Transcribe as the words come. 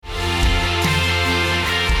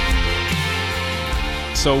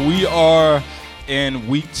So we are in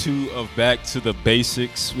week 2 of Back to the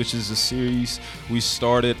Basics, which is a series we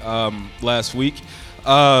started last week.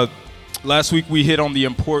 Last week we hit on the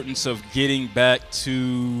importance of getting back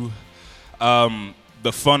to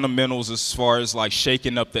the fundamentals as far as like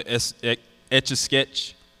shaking up the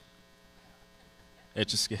Etch-a-Sketch.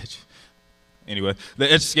 Anyway,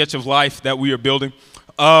 the Etch-a-Sketch of life that we are building.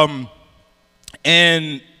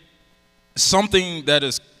 And something that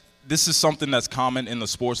is this is something that's common in the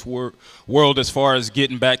sports world as far as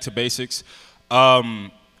getting back to basics,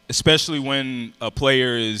 especially when a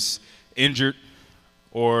player is injured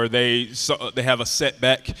or they have a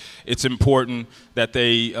setback. It's important that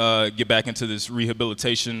they get back into this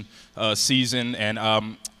rehabilitation season. And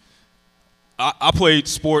I played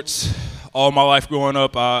sports all my life growing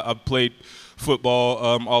up. I played football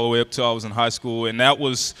all the way up till I was in high school, and that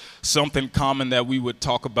was something common that we would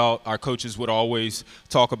talk about. Our coaches would always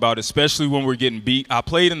talk about, especially when we're getting beat. I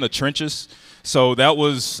played in the trenches, so that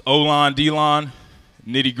was O-line, D-line,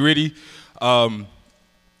 nitty-gritty.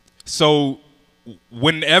 So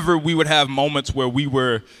whenever we would have moments where we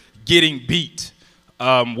were getting beat,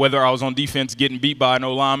 whether I was on defense getting beat by an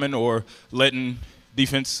O-lineman or letting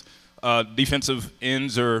defensive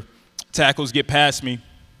ends or tackles get past me,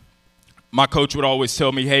 my coach would always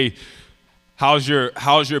tell me, "Hey, how's your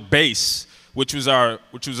base?" Which was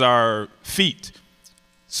our feet.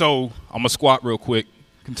 So I'm gonna squat real quick.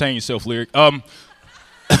 Contain yourself, Lyric.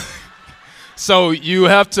 So you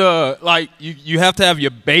have to you have to have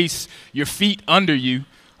your base, your feet under you.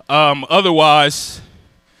 Otherwise,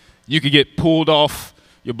 you could get pulled off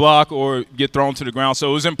your block or get thrown to the ground.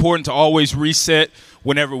 So it was important to always reset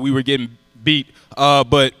whenever we were getting beat.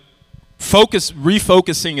 But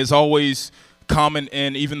refocusing is always common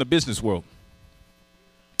in even the business world.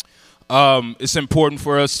 It's important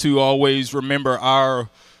for us to always remember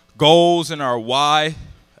our goals and our why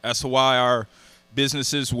as to why our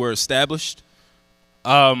businesses were established.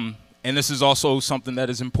 And this is also something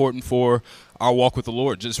that is important for our walk with the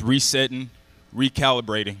Lord, just resetting,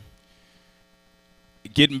 recalibrating,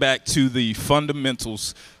 getting back to the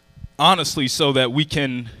fundamentals, honestly, so that we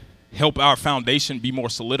can help our foundation be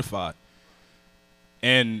more solidified.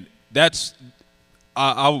 And that's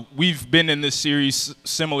we've been in this series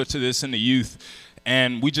similar to this in the youth,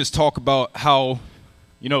 and we just talk about how,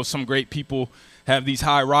 some great people have these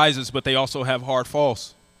high rises, but they also have hard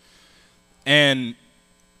falls. And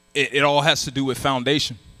it all has to do with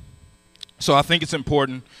foundation. So I think it's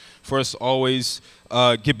important for us to always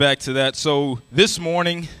get back to that. So this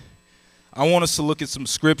morning, I want us to look at some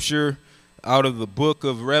scripture out of the book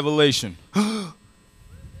of Revelation.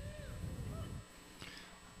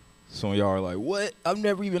 Some of y'all are like, "What? I've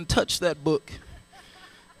never even touched that book."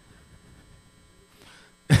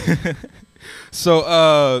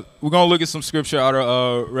 So we're going to look at some scripture out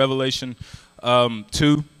of Revelation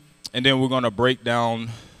 2, and then we're going to break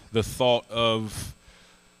down the thought of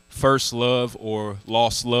first love or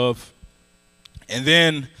lost love. And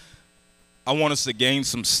then I want us to gain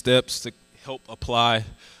some steps to help apply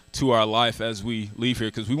to our life as we leave here,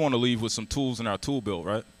 because we want to leave with some tools in our tool belt,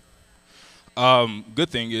 right? Good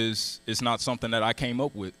thing is it's not something that I came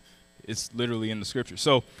up with. It's literally in the scripture.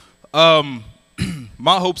 So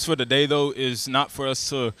my hopes for today, though, is not for us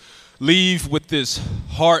to leave with this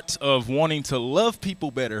heart of wanting to love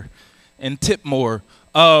people better and tip more.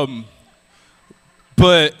 But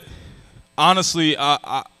honestly,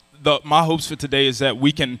 my hopes for today is that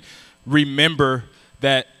we can remember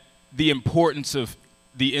that the importance of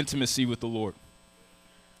the intimacy with the Lord.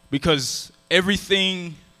 Because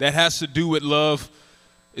everything that has to do with love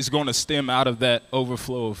is going to stem out of that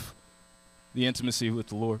overflow of the intimacy with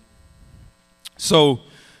the Lord. So,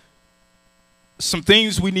 some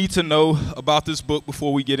things we need to know about this book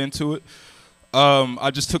before we get into it. I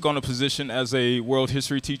just took on a position as a world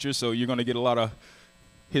history teacher, so you're going to get a lot of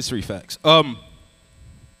history facts.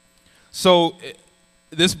 So,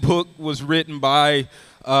 this book was written by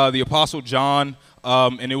the Apostle John,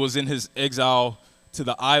 and it was in his exile to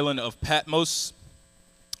the island of Patmos,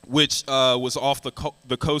 which was off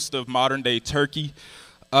the coast of modern-day Turkey.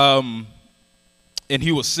 And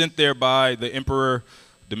he was sent there by the Emperor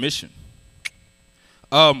Domitian.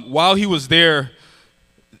 While he was there,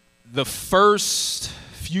 the first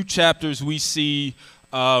few chapters we see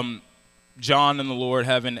John and the Lord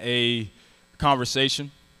having a conversation.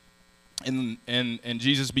 And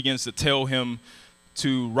Jesus begins to tell him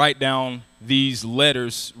to write these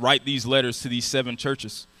letters to these 7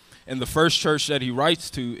 churches. And the first church that he writes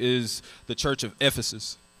to is the church of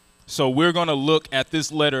Ephesus. So we're going to look at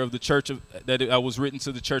this letter of the church that was written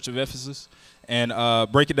to the church of Ephesus and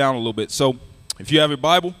break it down a little bit. So if you have your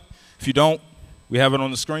Bible, if you don't, We have it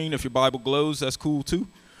on the screen. If your Bible glows, that's cool too.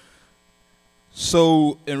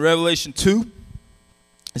 So in Revelation 2,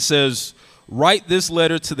 it says, "Write this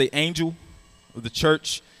letter to the angel of the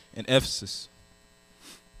church in Ephesus.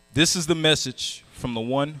 This is the message from the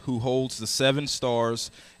one who holds the 7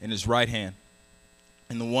 stars in his right hand,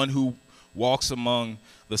 and the one who walks among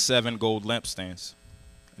the 7 gold lampstands."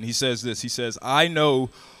 And he says this, he says, "I know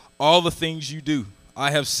all the things you do.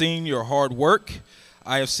 I have seen your hard work.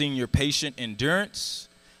 I have seen your patient endurance.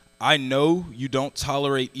 I know you don't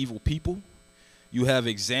tolerate evil people. You have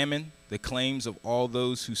examined the claims of all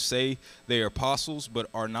those who say they are apostles but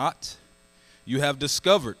are not. You have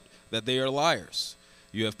discovered that they are liars.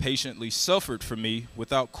 You have patiently suffered for me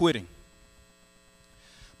without quitting.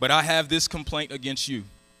 But I have this complaint against you.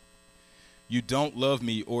 You don't love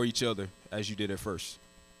me or each other as you did at first.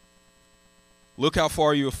 Look how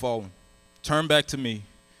far you have fallen. Turn back to me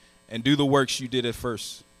and do the works you did at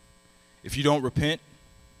first. If you don't repent,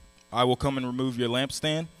 I will come and remove your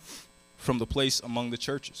lampstand from the place among the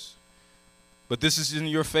churches. But this is in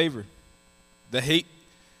your favor.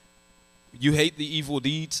 You hate the evil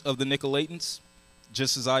deeds of the Nicolaitans,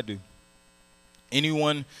 just as I do.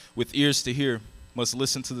 Anyone with ears to hear must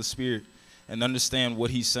listen to the Spirit and understand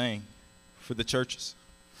what he's saying for the churches.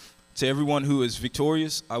 To everyone who is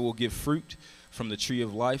victorious, I will give fruit from the tree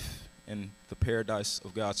of life in the paradise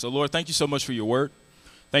of God." So, Lord, thank you so much for your word.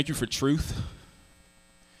 Thank you for truth.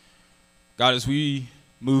 God, as we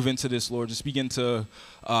move into this, Lord, just begin to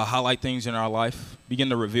highlight things in our life. Begin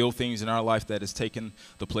to reveal things in our life that has taken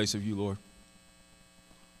the place of you, Lord.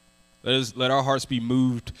 Let our hearts be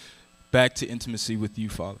moved back to intimacy with you,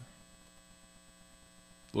 Father.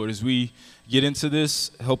 Lord, as we get into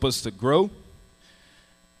this, help us to grow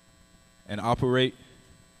and operate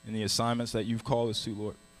in the assignments that you've called us to,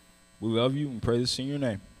 Lord. We love you and pray this in your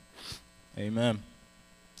name. Amen.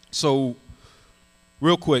 So,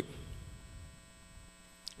 real quick,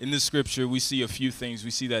 in this scripture, we see a few things. We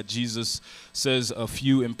see that Jesus says a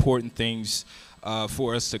few important things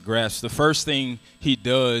for us to grasp. The first thing he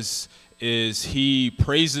does is he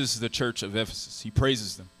praises the church of Ephesus. He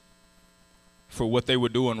praises them for what they were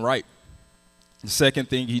doing right. The second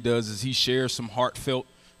thing he does is he shares some heartfelt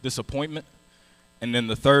disappointment. And then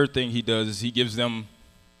the third thing he does is he gives them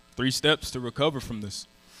 3 steps to recover from this.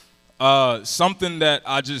 Something that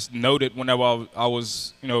I just noted whenever I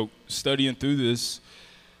was, studying through this,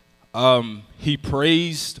 he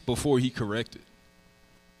praised before he corrected.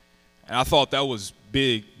 And I thought that was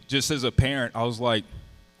big. Just as a parent, I was like,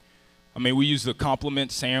 we use the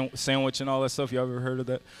compliment sandwich and all that stuff. You ever heard of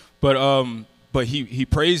that? But he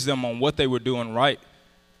praised them on what they were doing right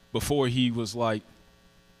before he was like,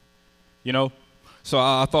 So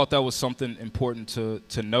I thought that was something important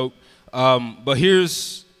to note. But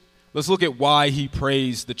let's look at why he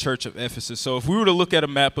praised the church of Ephesus. So if we were to look at a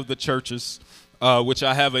map of the churches, which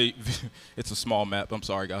I have it's a small map, I'm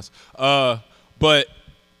sorry guys. But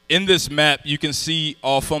in this map, you can see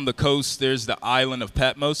off on the coast, there's the island of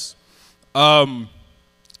Patmos. And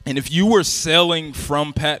if you were sailing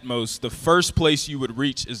from Patmos, the first place you would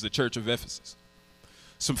reach is the church of Ephesus.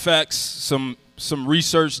 Some facts, some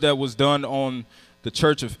research that was done on the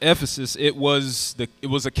church of Ephesus. It was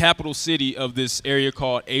a capital city of this area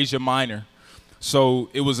called Asia Minor. So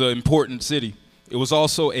it was an important city. It was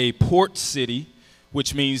also a port city,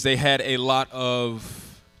 which means they had a lot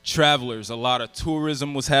of travelers. A lot of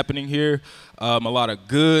tourism was happening here. A lot of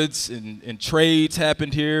goods and trades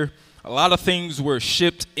happened here. A lot of things were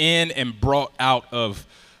shipped in and brought out of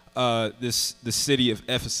the city of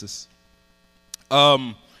Ephesus.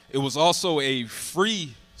 It was also a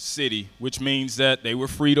free city, which means that they were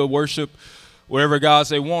free to worship whatever gods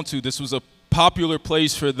they want to. This was a popular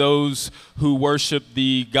place for those who worshiped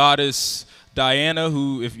the goddess Diana,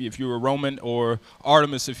 who, if you were Roman, or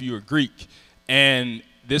Artemis, if you were Greek. And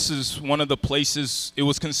this is one of the places, it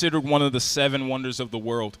was considered one of the 7 wonders of the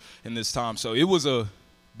world in this time. So it was a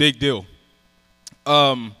big deal.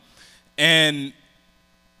 And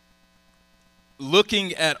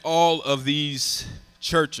looking at all of these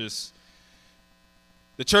churches,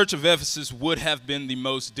 the church of Ephesus would have been the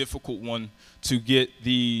most difficult one to get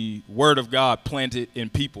the word of God planted in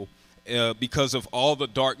people because of all the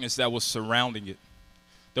darkness that was surrounding it.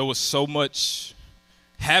 There was so much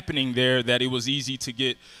happening there that it was easy to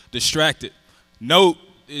get distracted.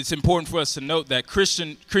 It's important for us to note that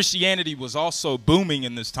Christianity was also booming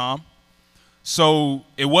in this time. So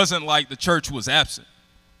it wasn't like the church was absent.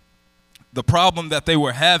 The problem that they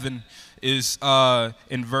were having is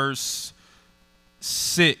in verse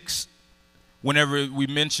 6, whenever we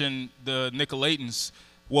mention the Nicolaitans,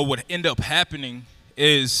 what would end up happening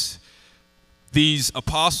is these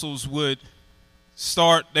apostles would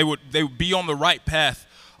they would be on the right path.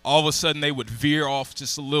 All of a sudden they would veer off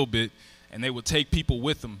just a little bit, and they would take people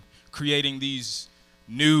with them, creating these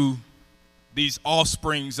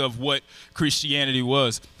offsprings of what Christianity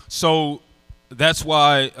was. So that's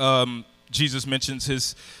why Jesus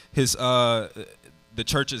mentions the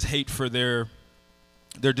church's hate for their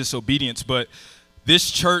disobedience. But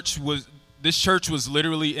this church was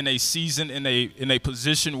literally in a season, in a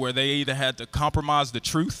position where they either had to compromise the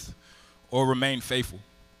truth or remain faithful.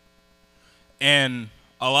 And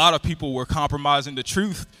a lot of people were compromising the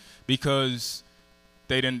truth because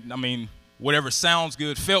they didn't, whatever sounds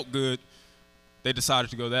good, felt good, they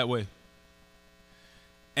decided to go that way.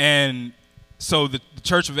 And so the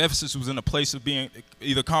church of Ephesus was in a place of being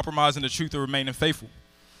either compromising the truth or remaining faithful.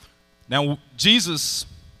 Now, Jesus,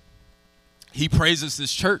 he praises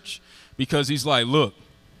this church because he's like, look,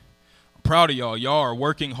 I'm proud of y'all. Y'all are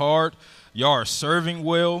working hard. Y'all are serving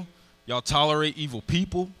well. Y'all tolerate evil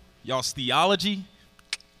people. Y'all's theology,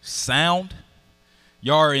 sound.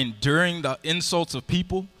 Y'all are enduring the insults of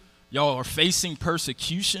people. Y'all are facing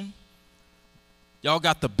persecution. Y'all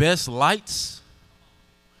got the best lights.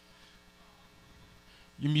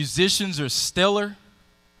 Your musicians are stellar.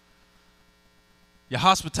 Your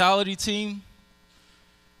hospitality team,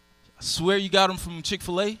 I swear you got them from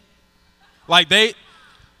Chick-fil-A. Like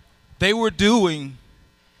they were doing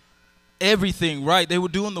everything right. They were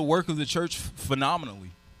doing the work of the church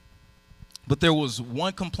phenomenally. But there was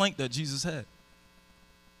one complaint that Jesus had.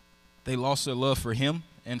 They lost their love for him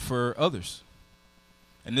and for others.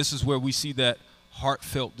 And this is where we see that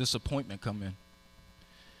heartfelt disappointment come in.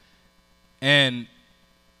 And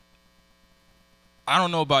I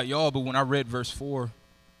don't know about y'all, but when I read verse 4,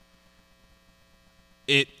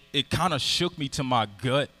 it kind of shook me to my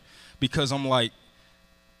gut, because I'm like,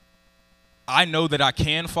 I know that I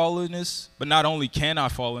can follow in this, but not only can I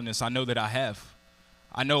follow in this, I know that I have.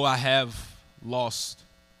 I know I have lost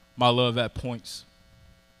my love at points.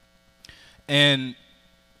 And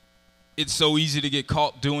it's so easy to get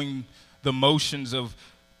caught doing the motions of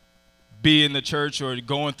being in the church or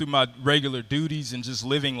going through my regular duties and just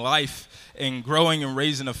living life and growing and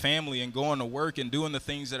raising a family and going to work and doing the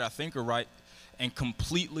things that I think are right, and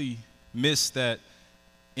completely miss that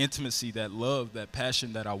intimacy, that love, that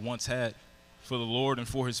passion that I once had for the Lord and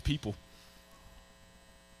for his people.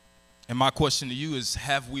 And my question to you is,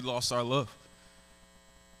 have we lost our love?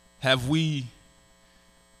 Have we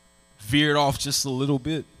veered off just a little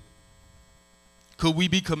bit? Could we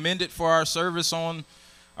be commended for our service on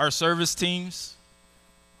our service teams?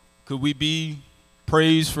 Could we be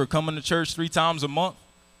praised for coming to church 3 times a month?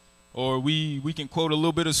 Or we can quote a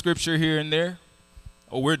little bit of scripture here and there?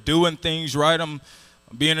 Or we're doing things right, I'm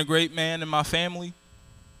being a great man in my family?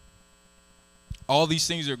 All these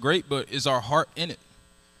things are great, but is our heart in it?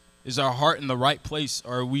 Is our heart in the right place?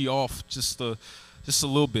 Or are we off just a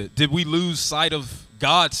little bit? Did we lose sight of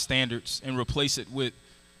God's standards and replace it with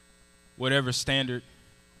whatever standard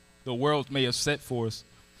the world may have set for us?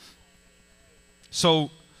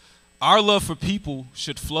 So our love for people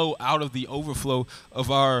should flow out of the overflow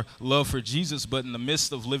of our love for Jesus, but in the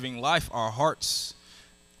midst of living life, our hearts,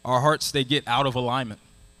 they get out of alignment.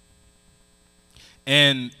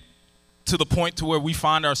 And to the point to where we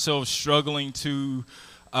find ourselves struggling to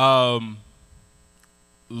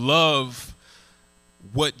love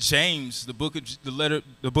what James, the book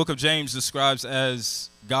of James describes as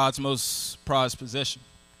God's most prized possession,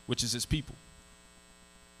 which is his people.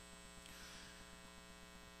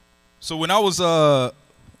 So when I was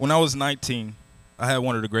 19, I had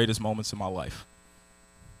one of the greatest moments in my life.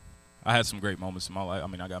 I had some great moments in my life.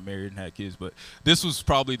 I got married and had kids, but this was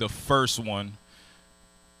probably the first one,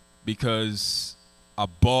 because I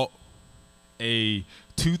bought a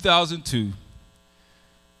 2002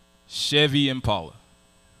 Chevy Impala.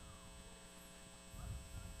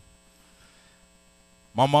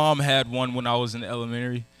 My mom had one when I was in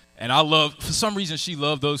elementary, and for some reason she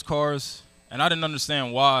loved those cars, and I didn't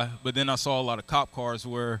understand why, but then I saw a lot of cop cars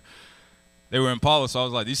where they were Impala, so I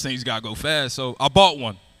was like, these things gotta go fast, so I bought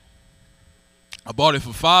one. I bought it for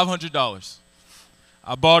 $500.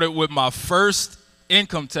 I bought it with my first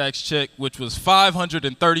income tax check, which was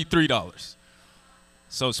 $533.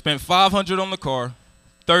 So spent $500 on the car,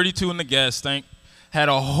 $32 in the gas tank, had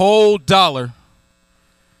a whole $1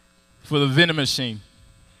 for the vending machine.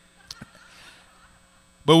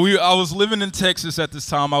 But I was living in Texas at this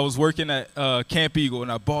time. I was working at Camp Eagle,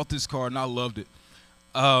 and I bought this car, and I loved it.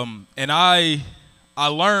 And I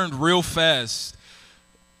learned real fast,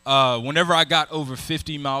 whenever I got over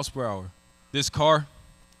 50 miles per hour, this car,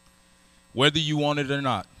 whether you wanted it or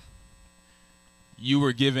not, you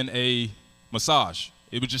were given a massage.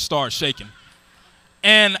 It would just start shaking.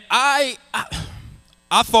 And I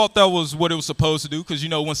thought that was what it was supposed to do, because, you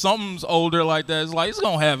know, when something's older like that, it's like it's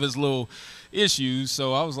going to have its little issues.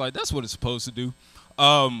 So I was like, that's what it's supposed to do.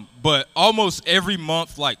 But almost every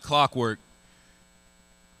month, like clockwork,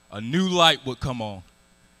 a new light would come on.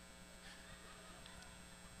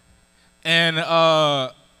 And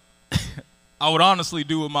I would honestly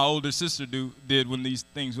do what my older sister did when these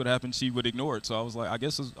things would happen. She would ignore it. So I was like, I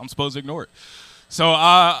guess I'm supposed to ignore it. So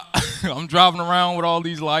I'm driving around with all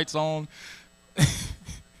these lights on.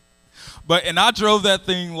 And I drove that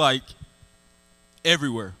thing like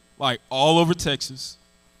everywhere, like all over Texas,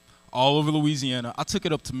 all over Louisiana. I took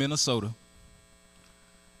it up to Minnesota.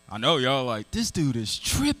 I know y'all like, this dude is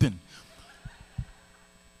tripping.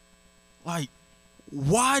 Like,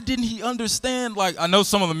 why didn't he understand? Like, I know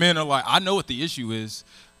some of the men are like, I know what the issue is,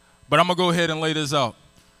 but I'm going to go ahead and lay this out.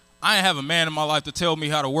 I ain't have a man in my life to tell me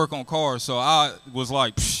how to work on cars, so I was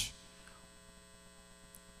like, psh,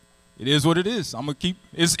 it is what it is. I'm going to keep,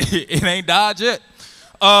 it ain't died yet.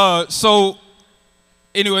 So,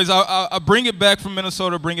 anyways, I bring it back from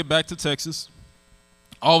Minnesota, bring it back to Texas.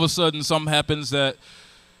 All of a sudden, something happens that,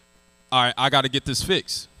 all right, I got to get this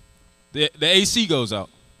fixed. The AC goes out.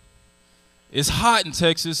 It's hot in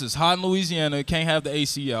Texas. It's hot in Louisiana. It can't have the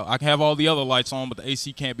AC out. I can have all the other lights on, but the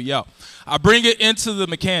AC can't be out. I bring it into the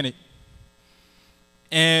mechanic,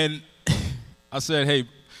 and I said, hey,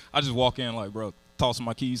 I just walk in like, bro, tossing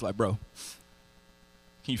my keys like, bro,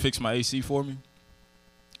 can you fix my AC for me?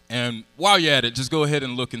 And while you're at it, just go ahead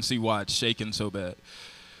and look and see why it's shaking so bad.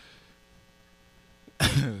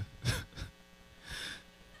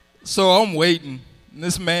 So I'm waiting, and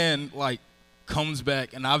this man, like, comes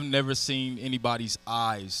back, and I've never seen anybody's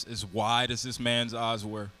eyes as wide as this man's eyes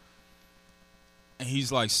were. And he's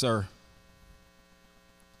like, sir,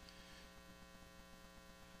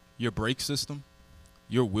 your brake system,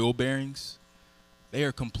 your wheel bearings, they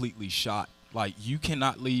are completely shot. Like, you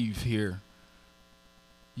cannot leave here.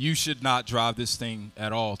 You should not drive this thing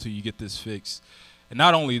at all till you get this fixed. And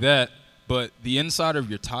not only that, but the inside of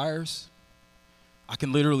your tires, I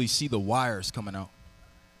can literally see the wires coming out.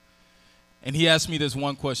 And he asked me this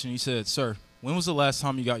one question. He said, sir, when was the last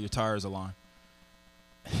time you got your tires aligned?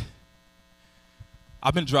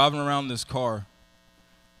 I've been driving around this car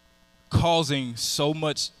causing so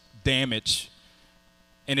much damage,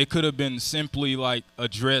 and it could have been simply like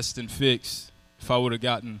addressed and fixed if I would have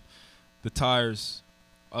gotten the tires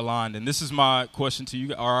aligned. And this is my question to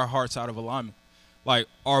you. Are our hearts out of alignment? Like,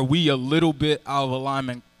 are we a little bit out of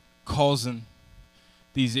alignment causing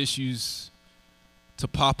these issues to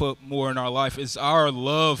pop up more in our life? Is our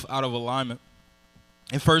love out of alignment?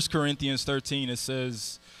 In 1 Corinthians 13, it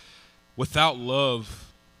says, without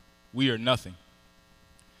love, we are nothing.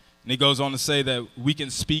 And he goes on to say that we can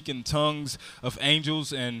speak in tongues of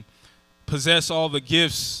angels and possess all the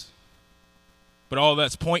gifts, but all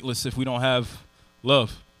that's pointless if we don't have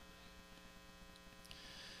love.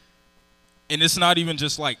 And it's not even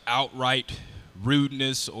just like outright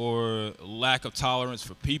rudeness or lack of tolerance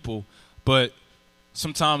for people, but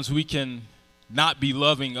sometimes we can not be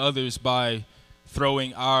loving others by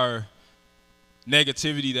throwing our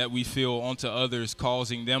negativity that we feel onto others,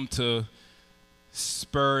 causing them to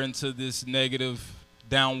spur into this negative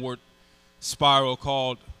downward spiral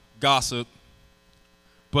called gossip.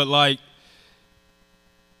 But like,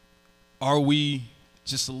 are we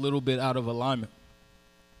just a little bit out of alignment?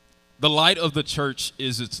 The light of the church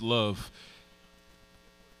is its love.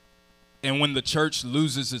 And when the church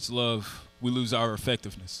loses its love, we lose our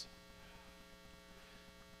effectiveness.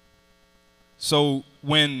 So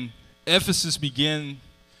when Ephesus began,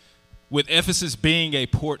 with Ephesus being a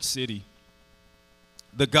port city,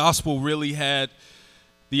 the gospel really had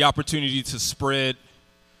the opportunity to spread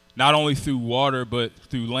not only through water but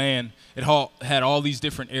through land. It had all these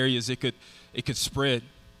different areas it could spread.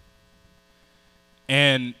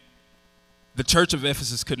 And the church of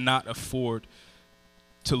Ephesus could not afford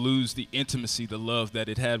to lose the intimacy, the love that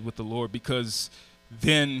it had with the Lord, because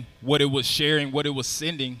then what it was sharing, what it was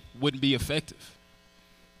sending wouldn't be effective.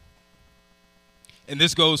 And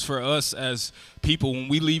this goes for us as people. When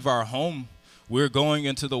we leave our home, we're going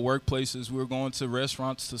into the workplaces, we're going to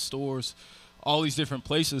restaurants, to stores, all these different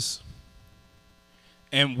places,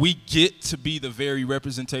 and we get to be the very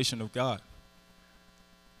representation of God.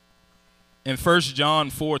 In 1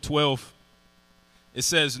 John 4:12, it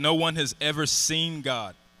says, no one has ever seen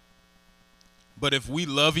God, but if we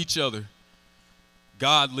love each other,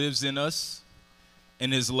 God lives in us,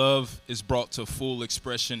 and his love is brought to full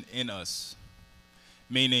expression in us.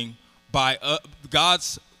 Meaning, by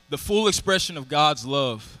the full expression of God's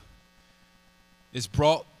love is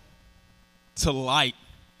brought to light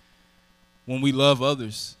when we love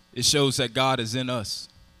others, it shows that God is in us.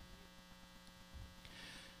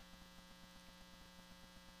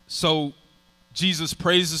 So Jesus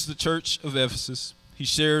praises the church of Ephesus. He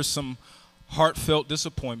shares some heartfelt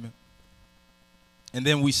disappointment. And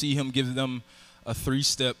then we see him give them a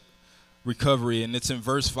 3-step recovery. And it's in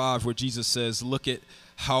verse 5 where Jesus says, look at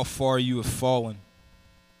how far you have fallen.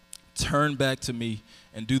 Turn back to me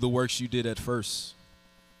and do the works you did at first.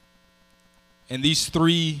 And these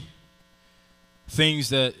 3 things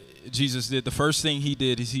that Jesus did, the first thing he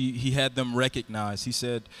did is he had them recognize. He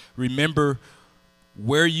said, remember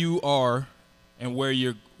where you are and where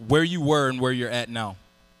you were and where you're at now.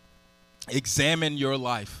 Examine your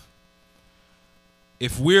life.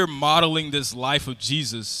 If we're modeling this life of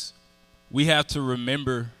Jesus, we have to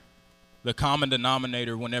remember the common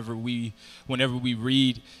denominator whenever we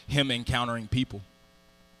read him encountering people.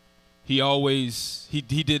 He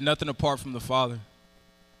did nothing apart from the Father,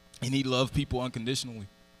 and he loved people unconditionally.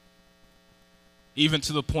 Even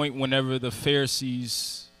to the point whenever the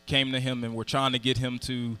Pharisees came to him and were trying to get him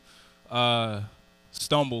to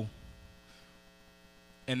stumble,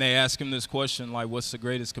 and they asked him this question, like, what's the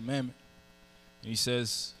greatest commandment? And he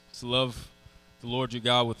says, to love the Lord your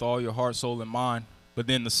God with all your heart, soul, and mind. But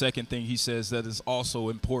then the second thing he says that is also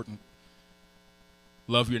important,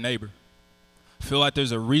 love your neighbor. I feel like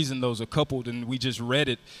there's a reason those are coupled, and we just read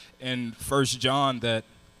it in 1 John that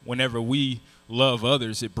whenever we love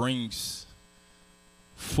others, it brings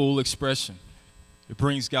full expression. It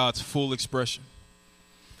brings God's full expression.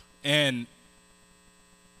 And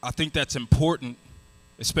I think that's important,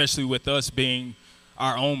 especially with us being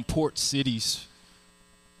our own port cities,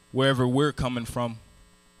 wherever we're coming from.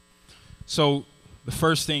 So the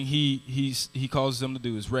first thing he calls them to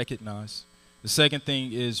do is recognize. The second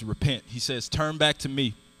thing is repent. He says, turn back to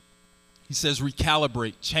me. He says,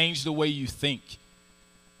 recalibrate, change the way you think.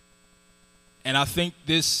 And I think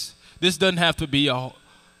this doesn't have to be a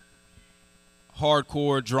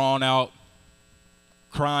hardcore, drawn out,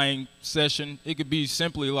 crying session. It could be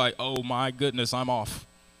simply like, oh my goodness, I'm off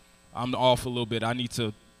a little bit. I need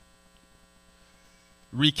to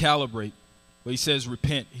recalibrate. But he says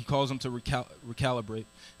repent. He calls them to recalibrate.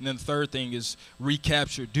 And then the third thing is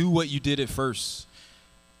recapture. Do what you did at first.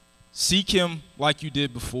 Seek him like you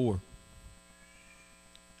did before.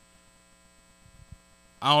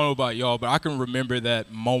 I don't know about y'all, but I can remember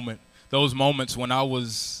that moment, those moments when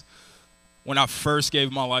I first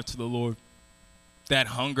gave my life to the Lord. That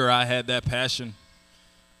hunger I had, that passion.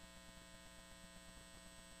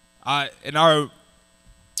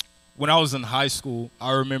 When I was in high school,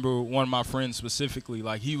 I remember one of my friends specifically,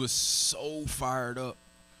 like he was so fired up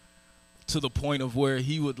to the point of where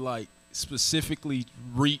he would like specifically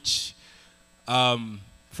reach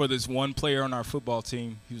for this one player on our football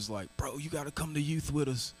team. He was like, bro, you got to come to youth with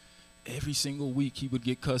us. Every single week he would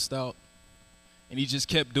get cussed out. And he just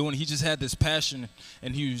kept doing it. He just had this passion,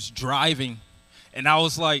 and he was driving. And I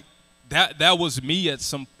was like, that was me at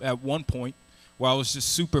one point, where I was just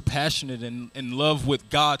super passionate and in love with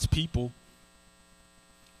God's people.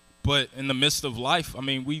 But in the midst of life, I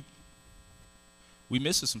mean, we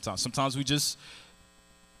miss it sometimes. Sometimes we just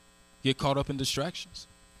get caught up in distractions.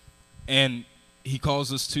 And he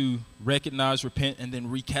calls us to recognize, repent, and then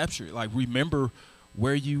recapture it. Like, remember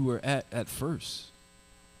where you were at first.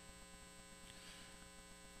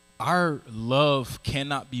 Our love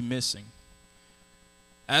cannot be missing.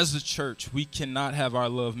 As the church, we cannot have our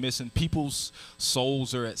love missing. People's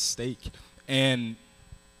souls are at stake. And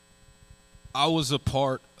I was a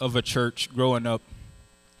part of a church growing up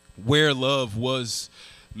where love was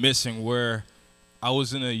missing, where I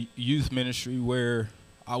was in a youth ministry where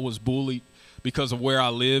I was bullied because of where I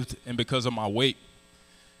lived and because of my weight.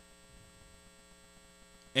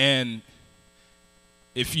 And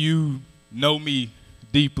if you know me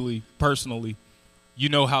deeply, personally, you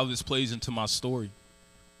know how this plays into my story.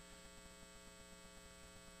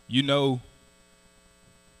 You know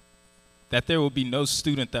that there will be no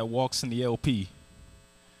student that walks in the LP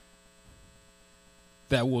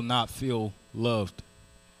that will not feel loved.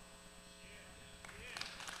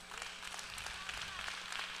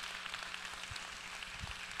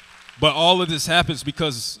 But all of this happens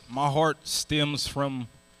because my heart stems from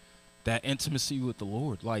that intimacy with the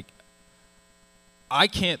Lord. Like, I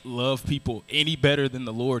can't love people any better than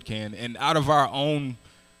the Lord can. And out of our own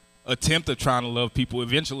attempt of trying to love people,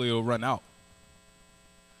 eventually it'll run out.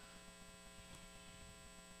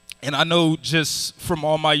 And I know just from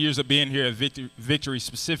all my years of being here at Victory,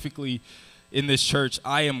 specifically in this church,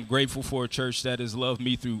 I am grateful for a church that has loved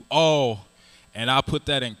me through all, and I put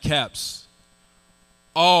that in caps,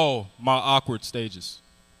 all my awkward stages.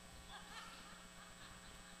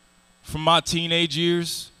 from my teenage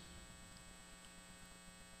years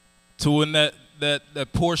to when that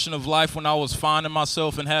portion of life when I was finding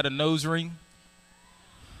myself and had a nose ring,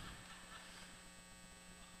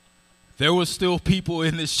 there was still people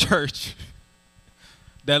in this church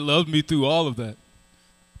that loved me through all of that.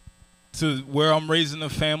 To where I'm raising a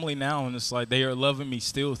family now, and it's like they are loving me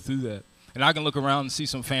still through that. And I can look around and see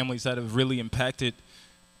some families that have really impacted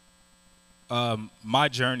my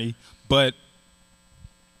journey, but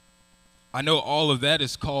I know all of that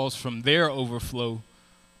is caused from their overflow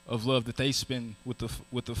of love that they spend with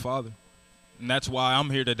the Father. And that's why I'm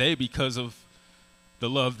here today, because of the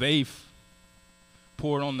love they've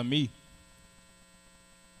poured onto me.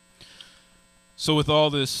 So with all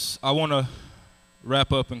this, I want to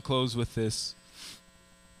wrap up and close with this.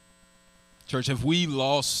 Church, have we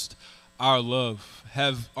lost our love?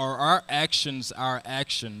 Are our actions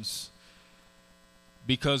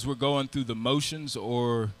because we're going through the motions,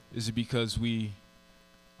 or is it because we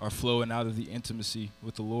are flowing out of the intimacy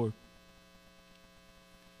with the Lord?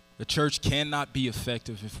 The church cannot be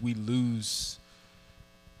effective if we lose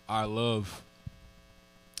our love.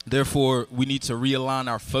 Therefore, we need to realign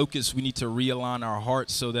our focus. We need to realign our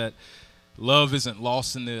hearts so that love isn't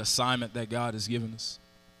lost in the assignment that God has given us.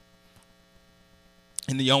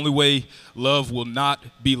 And the only way love will not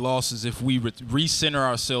be lost is if we recenter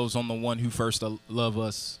ourselves on the one who first loved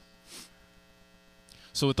us.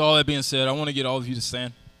 So with all that being said, I want to get all of you to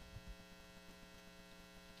stand.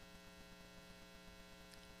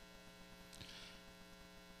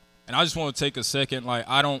 And I just want to take a second.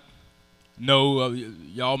 I don't know,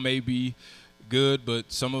 y'all may be good,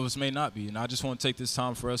 but some of us may not be. And I just want to take this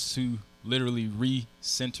time for us to literally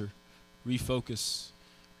recenter, refocus,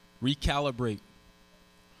 recalibrate.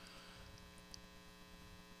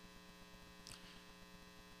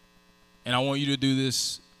 And I want you to do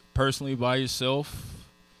this personally by yourself.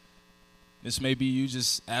 This may be you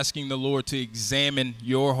just asking the Lord to examine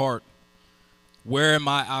your heart. Where am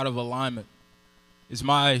I out of alignment? Is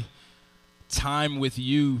my time with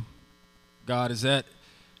you, God, is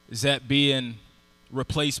that being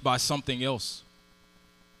replaced by something else?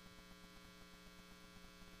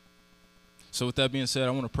 So with that being said,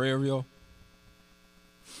 I want to pray over y'all.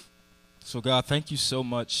 So God, thank you so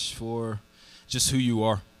much for just who you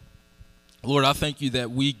are. Lord, I thank you that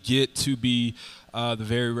we get to be the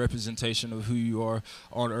very representation of who you are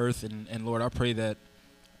on earth. And Lord, I pray that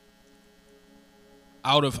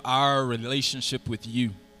out of our relationship with you,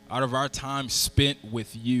 out of our time spent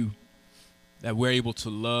with you, that we're able to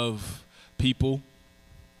love people.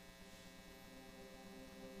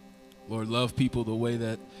 Lord, love people the way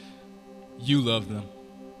that you love them.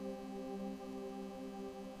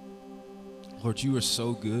 Lord, you are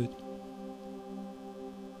so good.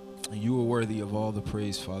 And you are worthy of all the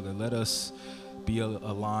praise, Father. Let us be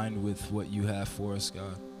aligned with what you have for us,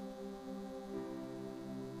 God.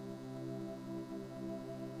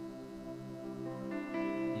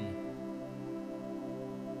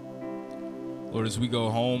 Lord, as we go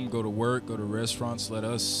home, go to work, go to restaurants, let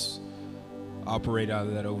us operate out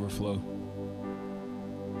of that overflow.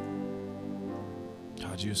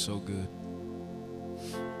 God, you're so good.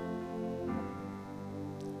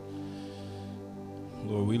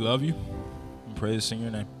 Lord, we love you and pray this in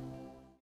your name.